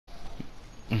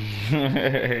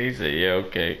He said, yeah,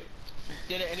 okay.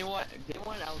 Did anyone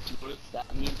else notice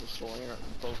that me and the Sawyer are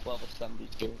both level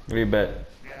 72? What do you bet?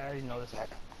 Yeah, I already noticed that.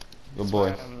 Good That's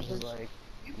boy. why I'm just like,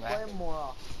 You play more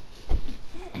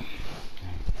often.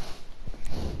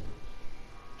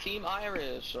 Team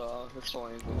Irish,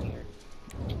 Historians in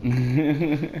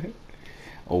here.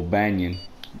 O'Banion.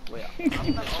 Wait, I'm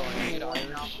the Historian only one Irish.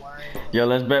 not wearing. Yo,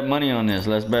 let's bet money on this.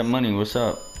 Let's bet money. What's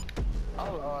up?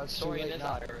 Oh, It's too Historian late is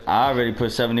now. Irish. I already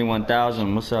put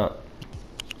 71,000. What's up?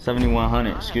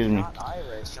 7,100. Excuse I'm me. not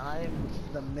Irish. I'm in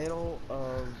the middle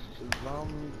of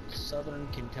southern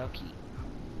Kentucky.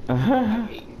 I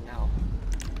hate you now.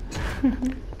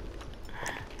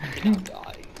 I cannot die.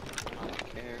 I don't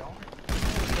care.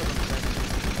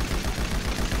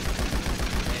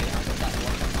 Hey, I got that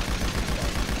one that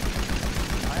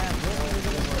I am literally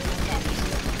gonna stay on top of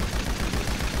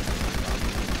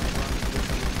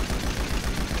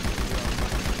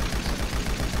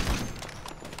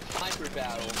sniper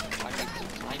battle. I need some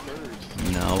snipers.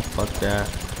 No, fuck that.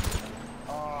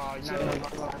 oh,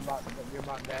 you're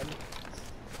about dead.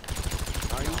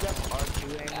 Are you just R2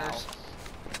 aimers?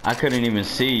 I couldn't even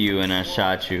see you and I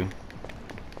shot you.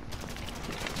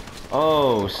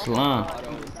 Oh, slump.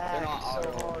 They're not so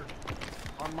auto. hard.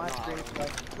 On my screen, it's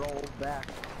like roll back,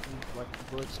 and like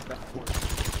bullets backwards.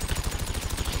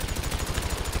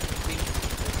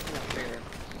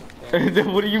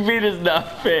 What do you mean it's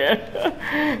not fair?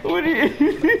 What do you...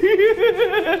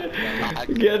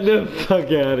 Get the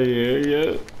fuck out of here,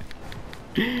 yo.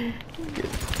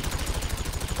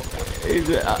 He's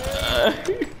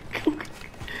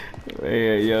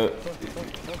yeah, yo.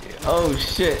 Oh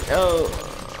shit. Oh.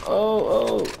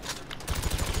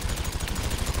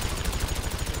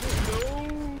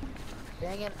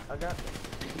 Dang it, I got.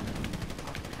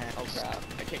 Oh crap,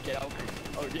 I can't get out.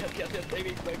 Oh yes,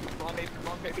 baby, come on,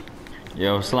 baby.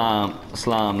 Yo,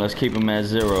 slime, let's keep him at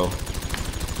 0.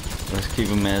 Let's keep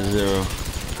him at 0.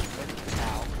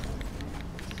 Ow.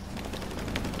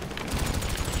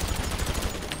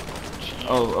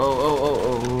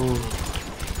 Oh.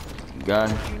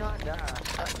 Got How it. did you not die?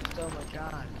 So many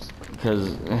times.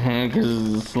 Cause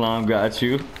slime got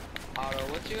you. Otto,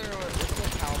 what's your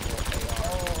powerful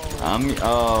AR?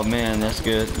 Oh man, that's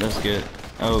good.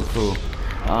 Oh cool.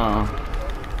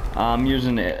 I'm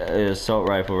using the assault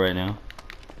rifle right now.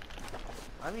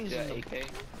 I'm using Yeah, the AK.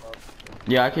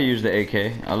 Yeah, I could use the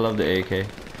AK. I love the AK.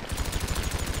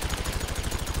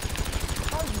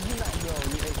 How did you not know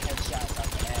you ate headshots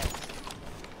off the ass?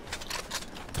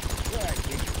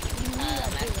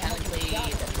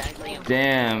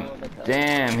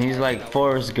 Damn, he's like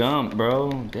Forrest Gump,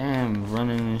 bro. Damn,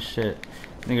 running and shit.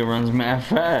 Nigga runs mad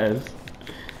fast.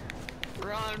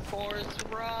 Run, Forrest,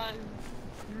 run!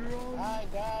 I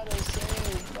gotta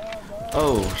save Bubba.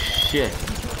 Oh shit.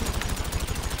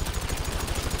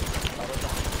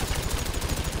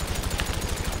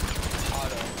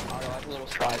 Otto, I have a little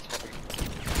surprise for you.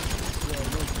 Yo,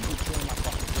 look, you keep killing my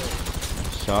fucking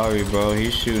kills. Sorry, bro.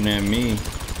 He's shooting at me.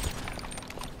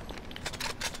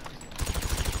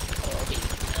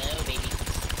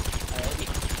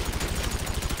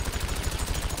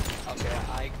 Okay,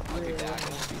 I'll be back.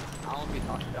 I won't be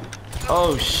talking about it.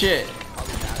 Oh shit. I'll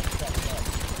be back.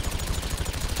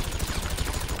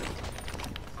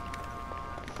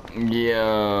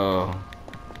 Yo.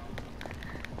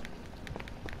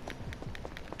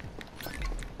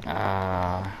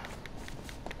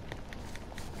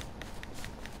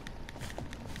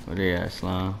 Where they at,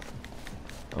 Slime?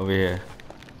 Over here.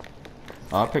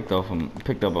 Oh, I picked up a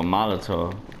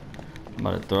Molotov. I'm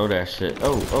about to throw that shit.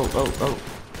 Oh.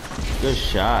 Good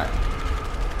shot.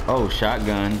 Oh,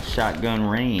 shotgun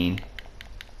rain.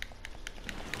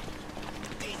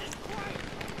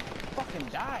 Fucking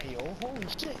die, yo. Holy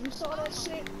shit, you saw that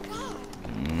shit?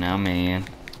 Nah, man.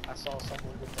 I saw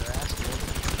someone get their ass whooped.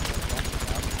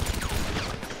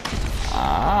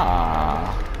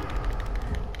 Ah.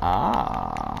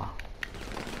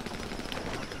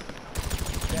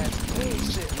 That's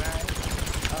bullshit, man.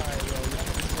 Alright, yo, you're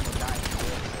just gonna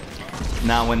die.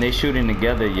 Now, when they shooting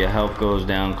together, your health goes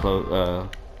down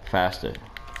faster.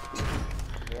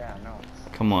 Yeah, I know.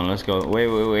 Come on, let's go. Wait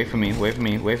for me. Wait for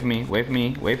me.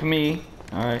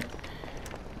 All right.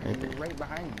 You're right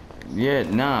behind you. Yeah,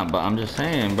 nah, but I'm just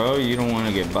saying, bro, you don't want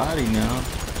to get bodied now.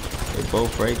 They're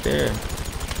both right there. You know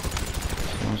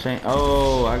what I'm saying?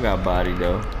 Oh, I got bodied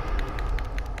though.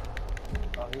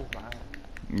 Oh, he was behind.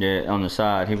 Yeah, on the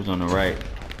side. He was on the right.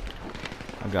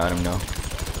 I got him though.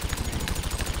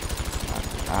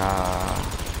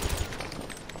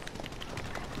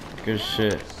 Good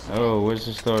shit. Oh, where's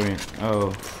the story?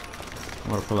 Oh,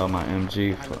 I'm gonna pull out my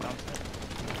MG.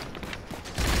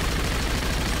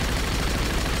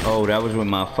 Oh, that was with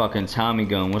my fucking Tommy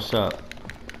gun. What's up?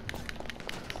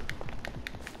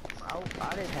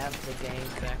 I didn't have the game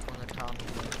back when the Tommy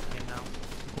came out.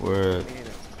 Word.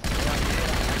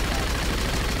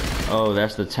 Oh,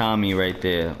 that's the Tommy right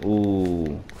there.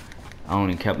 Ooh. I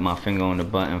only kept my finger on the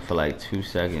button for like 2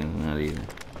 seconds, not even.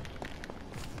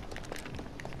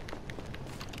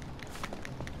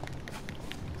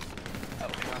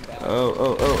 Oh,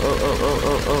 oh, oh, oh, oh, oh,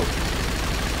 oh, oh.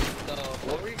 So,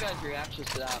 what were you guys' reactions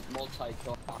to that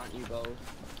multi-kill on you both?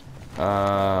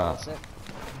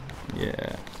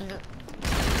 Yeah.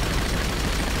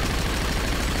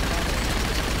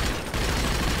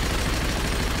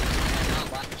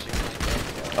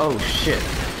 Oh shit.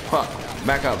 Fuck.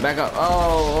 Back up, back up.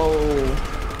 Oh.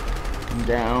 I'm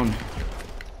down.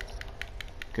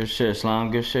 Good shit,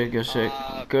 Slime. Good shit, good shit.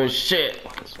 Good shit.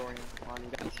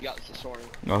 You got the story.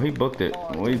 Oh, he booked it.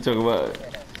 What are you talking about?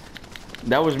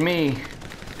 That was me.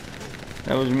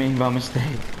 That was me by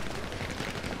mistake.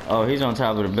 Oh, he's on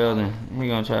top of the building. He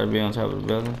gonna try to be on top of the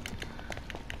building.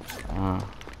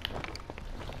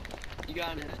 You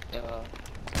got it.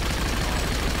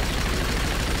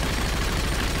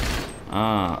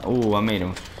 Ooh, I made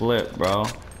him flip, bro.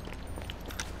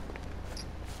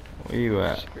 Where you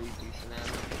at?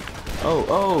 Oh,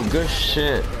 oh, good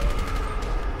shit.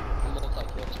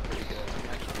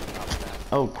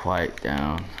 Oh, quiet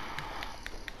down.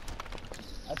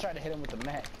 I tried to hit him with the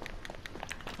Mac.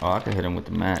 Oh, I can hit him with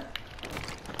the mat.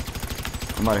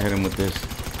 I'm about to hit him with this.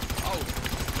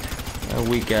 That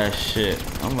weak ass shit.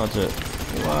 I'm about to.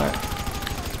 What?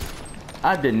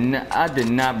 I did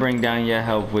not bring down your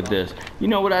health with this. You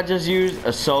know what I just used?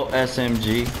 Assault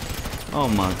SMG. Oh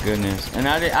my goodness. And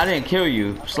I didn't kill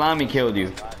you. Slimy killed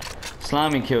you.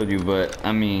 Slimy killed you, but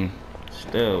I mean,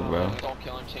 still, bro. Don't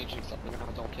kill him. Changing something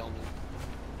around. Don't kill me.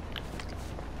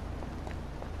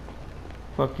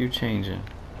 Fuck you changing.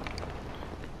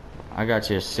 I got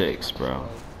your 6, bro.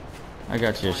 I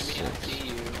got your 6.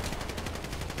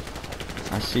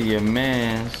 I see your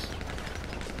mans.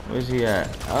 Where's he at?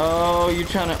 Oh, you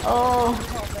trying to? Oh.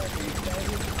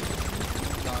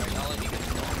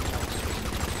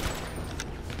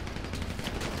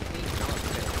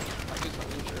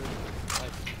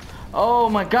 Oh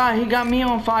my God, he got me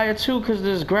on fire too, cause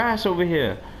there's grass over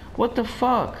here. What the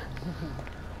fuck?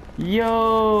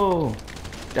 Yo,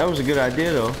 that was a good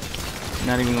idea though.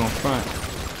 Not even on front.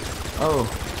 Oh.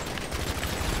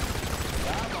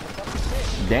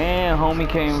 Damn, homie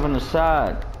came from the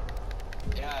side.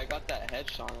 Yeah, I got that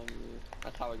headshot on you.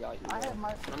 That's how I got you. I'm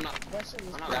not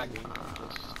bragging.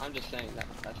 I'm just saying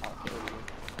that's how I killed you.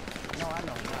 No, I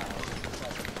know now.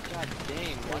 God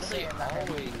dang, why do they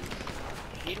always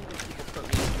hate when people put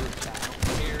me in group chat? I don't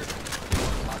care.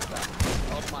 Talk about,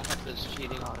 oh, my husband's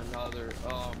cheating on another.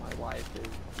 Oh, my wife is,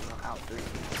 out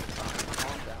drinking.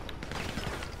 Calm down.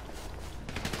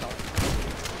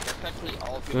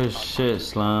 Good shit,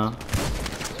 Slime.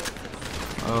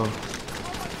 Oh.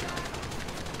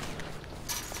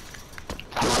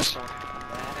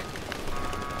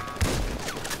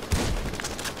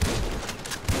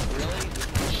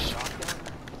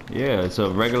 Yeah, it's a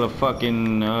regular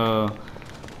fucking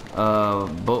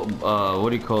what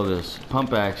do you call this?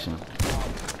 Pump action.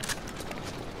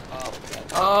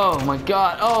 Oh my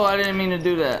God! Oh, I didn't mean to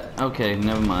do that. Okay,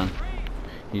 never mind.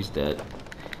 He's dead.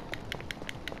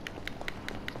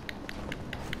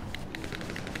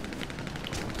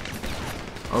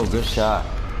 Oh, good shot.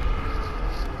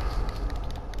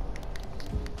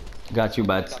 Got you,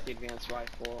 bud. Got the advanced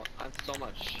rifle. I'm so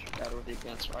much better with the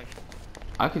advanced rifle.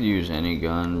 I could use any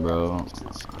gun, bro.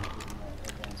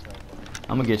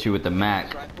 I'm gonna get you with the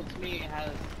Mac. Rifle to me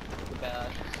has the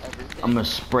best everything. I'm gonna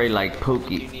spray like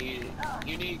Pookie.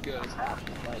 You need good like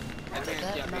advanced.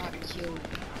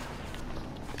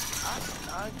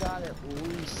 I got at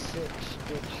least 6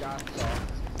 good shots off.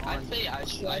 I'd say I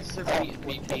should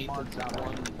be paid for that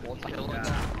one multi-kill on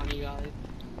you guys.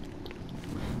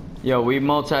 Yo, we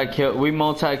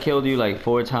multi-killed you like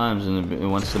 4 times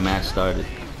once the match started.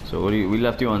 So what do we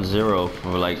left you on 0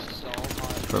 for like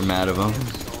for mad of them.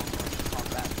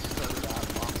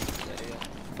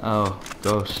 Oh,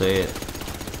 go say it.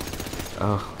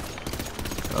 Oh,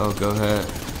 go ahead.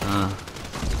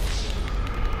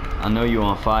 I know you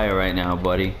on fire right now,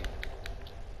 buddy.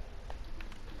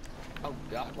 Oh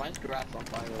God, why is grass on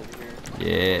fire over here?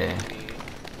 Yeah,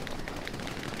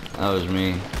 that was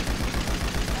me.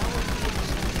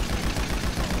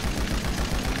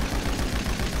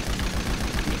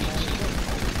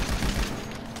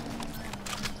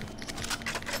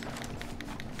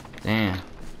 Damn,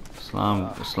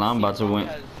 Slime about to win.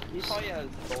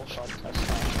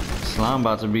 Slime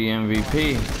about to be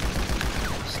MVP.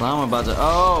 Slime about to.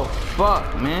 Oh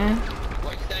fuck, man.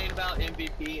 What you saying about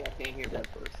MVP? I can't hear that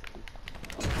first.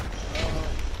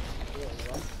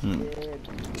 Hmm.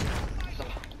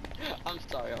 I'm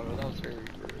sorry, Otto. That was very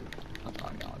rude. I'm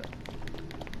sorry, Otto.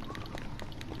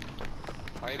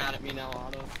 Are you mad at me now,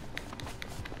 Otto?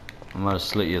 I'm about to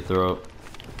slit your throat.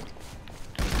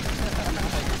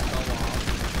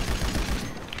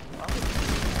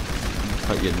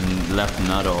 Cut your left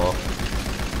nut off.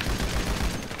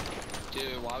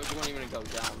 Dude, why would you want even go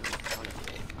down in front of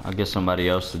me? I'll get somebody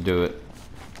else to do it.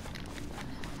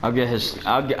 I'll get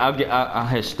I'll get a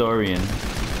historian.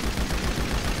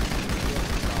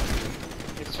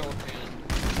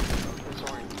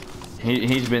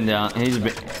 He's been down.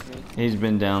 He's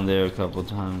been down there a couple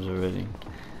times already.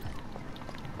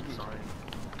 Sorry.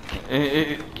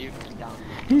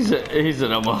 He's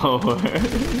an amo.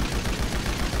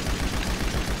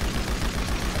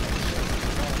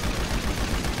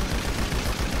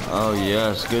 Oh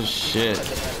yes, good shit.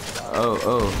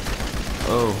 Oh.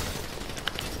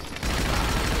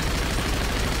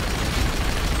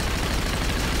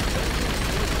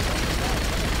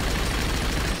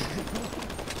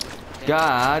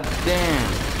 God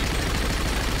damn.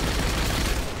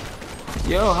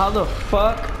 Yo, how the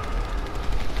fuck?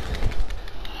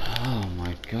 Oh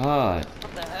my god.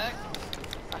 What the heck?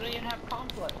 I don't even have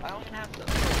conflict. I don't even have to.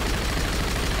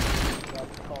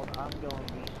 That's called I'm going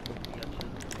beast with bitches.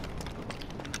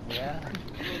 Yeah.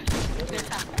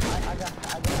 I got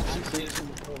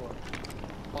before.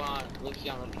 Hold on,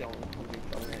 Luciano's killing me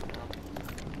right now.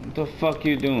 What the fuck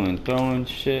you doing? Throwing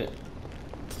shit?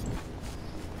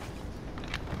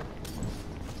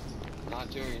 Not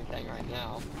doing anything right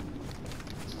now.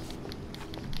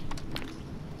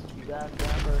 You guys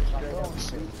down for a straight up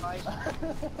street fight?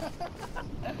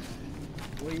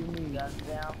 What do you mean? You guys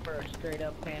down for a straight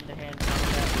up hand-to-hand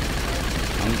combat?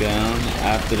 I'm down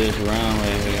after this round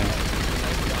right here.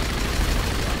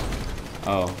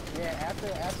 Oh. Yeah, after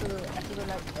the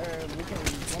next, we can,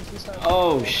 once we start.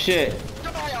 Oh shit.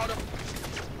 Goodbye, Otto.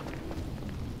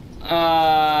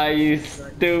 Ah, you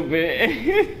stupid.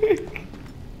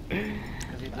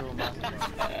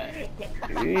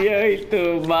 Yeah, he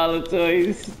threw a Molotov,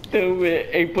 he's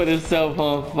stupid. He put himself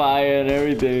on fire and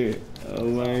everything. Oh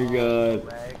my god.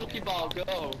 Pokeball,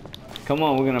 go. Come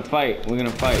on, we're gonna fight. We're gonna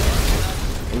fight.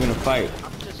 We're gonna fight.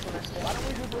 I'm just gonna say, why don't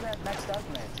we just do that next up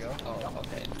match, yo? Oh,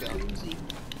 okay, go. Easy.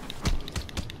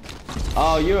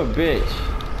 Oh, you're a bitch.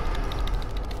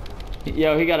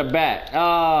 Yo, he got a bat.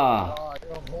 Ah. Oh,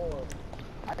 you're a whore.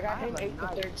 I got him 8 to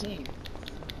 13.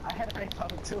 I had a 8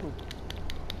 too.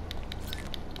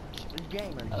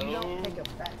 Gamer, you don't take a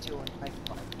fat to a knife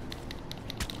fight.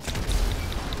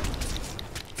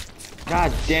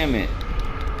 God damn it.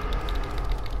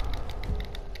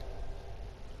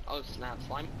 Oh snap,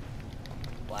 slime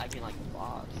lagging like a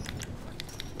boss.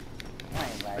 I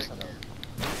ain't lagging though.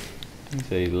 He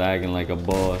said he's lagging like a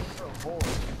boss.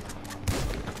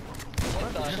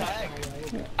 What the heck?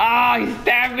 Ah, he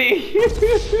stabbed me.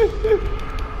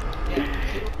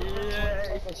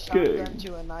 Take a shotgun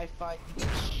to a knife fight, you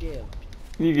get shivved.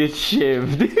 You get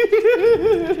shivved.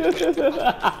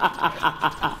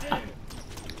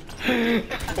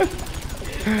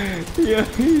 Yeah,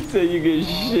 he said you get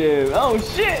shivved. Oh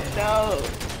shit, no.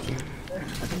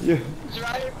 Yeah. That's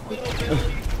right, little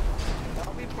Billy.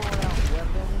 Don't be pulling out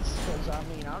weapons, cause I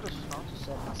mean, I'll just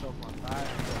set myself on fire.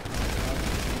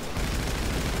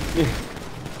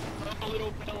 Oh,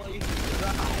 little Billy.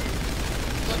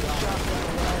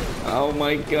 Oh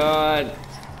my god.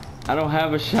 I don't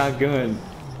have a shotgun.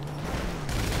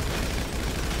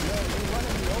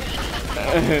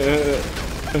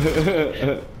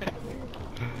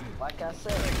 Like I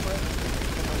said,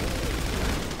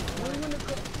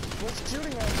 what's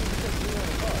shooting at you because you're in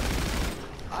a car?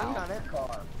 I'm not in a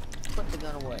car. Put the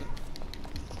gun away.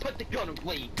 Put the gun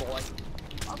away, boy.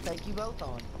 I'll take you both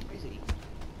on. Easy.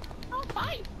 Oh,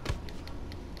 fine.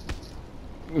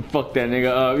 Fuck that nigga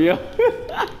up, yo.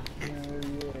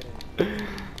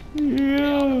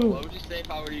 Yo. What would you say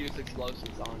if I were to use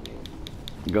explosives on you?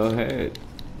 Go ahead.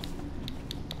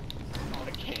 Oh,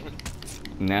 I can't.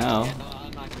 Now. Yeah, no,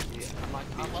 I'm not gonna be it.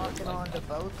 I'm locking on to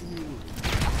both of you.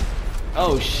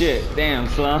 Oh shit. Damn,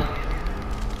 Slum.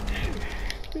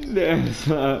 Damn,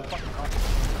 Slum.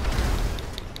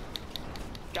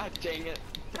 God dang it.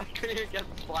 I couldn't even get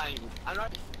playing. I'm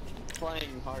not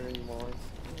playing hard anymore.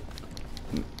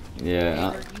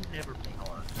 Yeah. You never play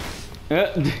hard.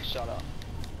 Shut up.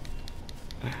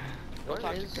 Don't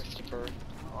talk to Christopher.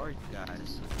 How are you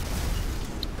guys?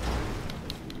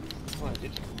 What,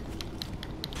 did you?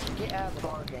 Get out of the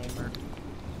bar, gamer.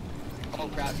 Oh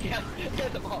crap, yeah,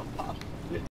 get them all popped.